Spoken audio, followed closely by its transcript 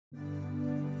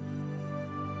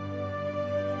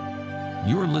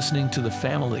You're listening to the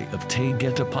family of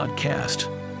Taygeta podcast.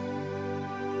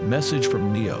 Message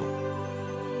from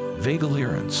Neioh. Vega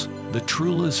Lyrans, the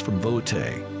TREULAS from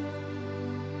VOATAE.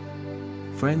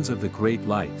 Friends of the Great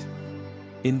Light.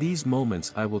 In these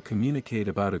moments I will communicate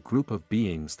about a group of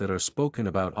beings that are spoken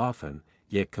about often,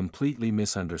 yet completely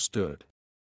misunderstood.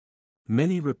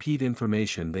 Many repeat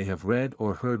information they have read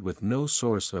or heard with no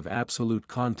source of absolute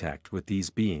contact with these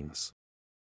beings.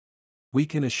 We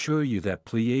can assure you that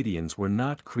Pleiadians were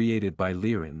not created by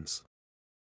Lyrans.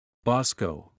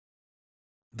 Bosco.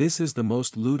 This is the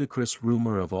most ludicrous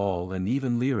rumor of all, and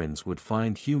even Lyrans would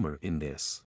find humor in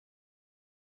this.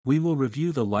 We will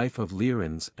review the life of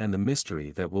Lyrans and the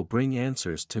mystery that will bring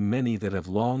answers to many that have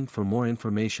longed for more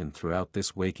information throughout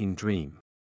this waking dream.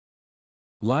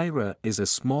 Lyra is a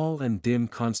small and dim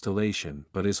constellation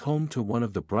but is home to one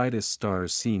of the brightest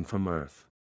stars seen from Earth.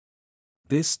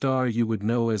 This star you would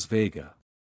know as Vega.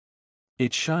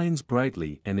 It shines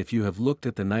brightly, and if you have looked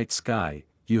at the night sky,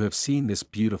 you have seen this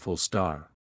beautiful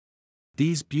star.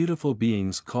 These beautiful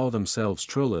beings call themselves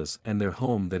TREULAS, and their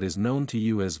home that is known to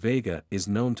you as Vega is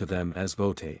known to them as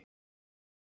VOATAE.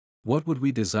 What would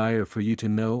we desire for you to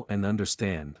know and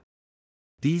understand?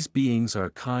 These beings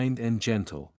are kind and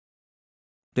gentle.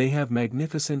 They have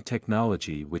magnificent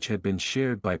technology which had been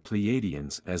shared by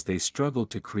Pleiadians as they struggled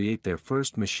to create their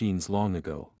first machines long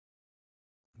ago.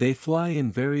 They fly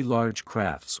in very large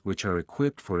crafts which are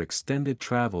equipped for extended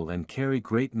travel and carry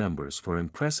great numbers for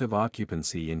impressive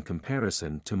occupancy in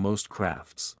comparison to most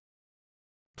crafts.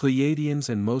 Pleiadians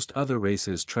and most other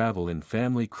races travel in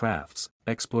family crafts,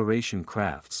 exploration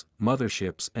crafts,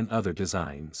 motherships and other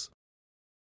designs.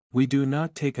 We do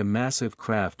not take a massive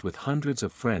craft with hundreds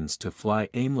of friends to fly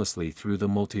aimlessly through the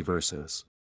multiverses.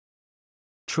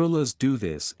 TREULAS do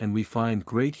this, and we find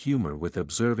great humor with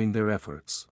observing their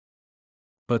efforts.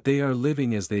 But they are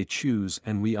living as they choose,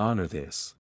 and we honor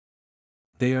this.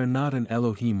 They are not an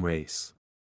Elohim race.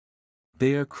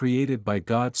 They are created by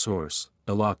God Source,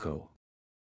 Elako.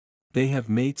 They have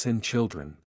mates and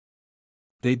children.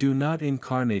 They do not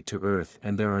incarnate to Earth,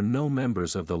 and there are no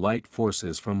members of the light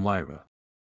forces from Lyra.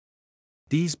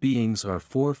 These beings are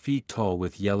 4 feet tall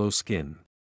with yellow skin.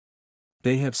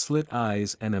 They have slit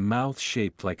eyes and a mouth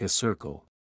shaped like a circle.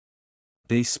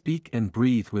 They speak and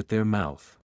breathe with their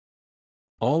mouth.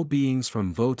 All beings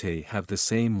from VOATAE have the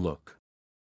same look.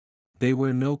 They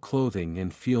wear no clothing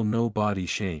and feel no body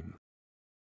shame.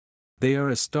 They are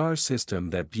a star system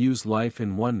that views life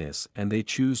in oneness, and they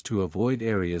choose to avoid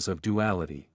areas of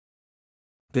duality.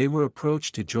 They were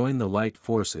approached to join the light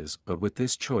forces, but with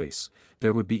this choice,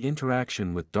 there would be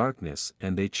interaction with darkness,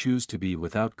 and they choose to be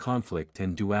without conflict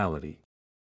and duality.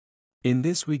 In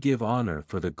this we give honor,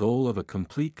 for the goal of a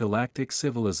complete galactic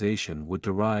civilization would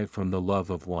derive from the love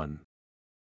of one.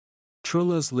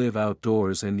 TREULAS live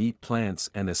outdoors and eat plants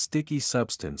and a sticky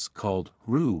substance called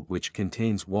rue, which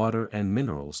contains water and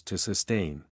minerals to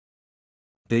sustain.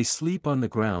 They sleep on the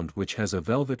ground, which has a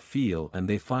velvet feel, and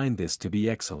they find this to be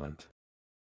excellent.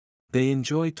 They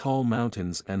enjoy tall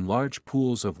mountains and large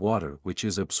pools of water which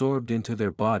is absorbed into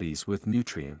their bodies with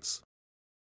nutrients.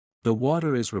 The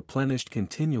water is replenished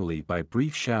continually by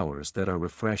brief showers that are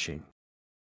refreshing.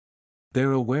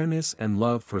 Their awareness and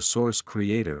love for Source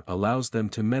Creator allows them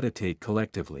to meditate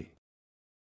collectively.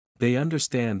 They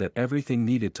understand that everything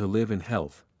needed to live in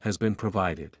health has been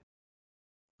provided.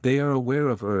 They are aware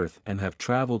of Earth and have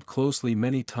traveled closely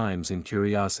many times in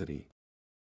curiosity.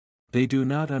 They do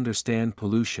not understand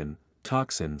pollution,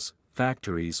 toxins,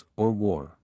 factories, or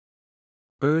war.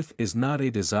 Earth is not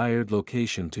a desired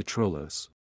location to TREULAS.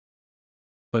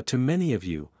 But to many of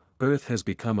you, Earth has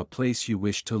become a place you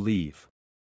wish to leave.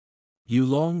 You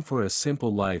long for a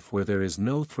simple life where there is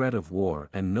no threat of war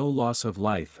and no loss of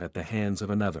life at the hands of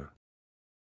another.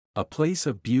 A place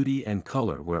of beauty and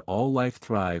color where all life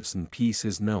thrives and peace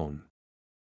is known.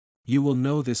 You will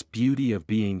know this beauty of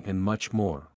being and much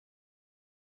more.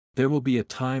 There will be a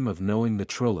time of knowing the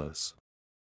TREULAS.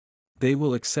 They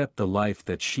will accept the life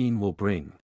that Sheen will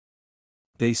bring.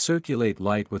 They circulate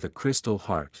light with a crystal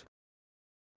heart.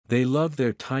 They love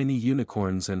their tiny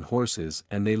unicorns and horses,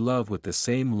 and they love with the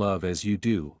same love as you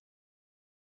do.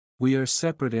 We are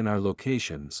separate in our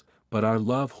locations, but our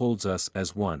love holds us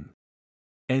as one.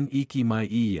 En iki mai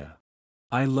iya.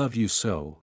 I love you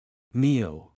so.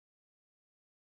 Neioh.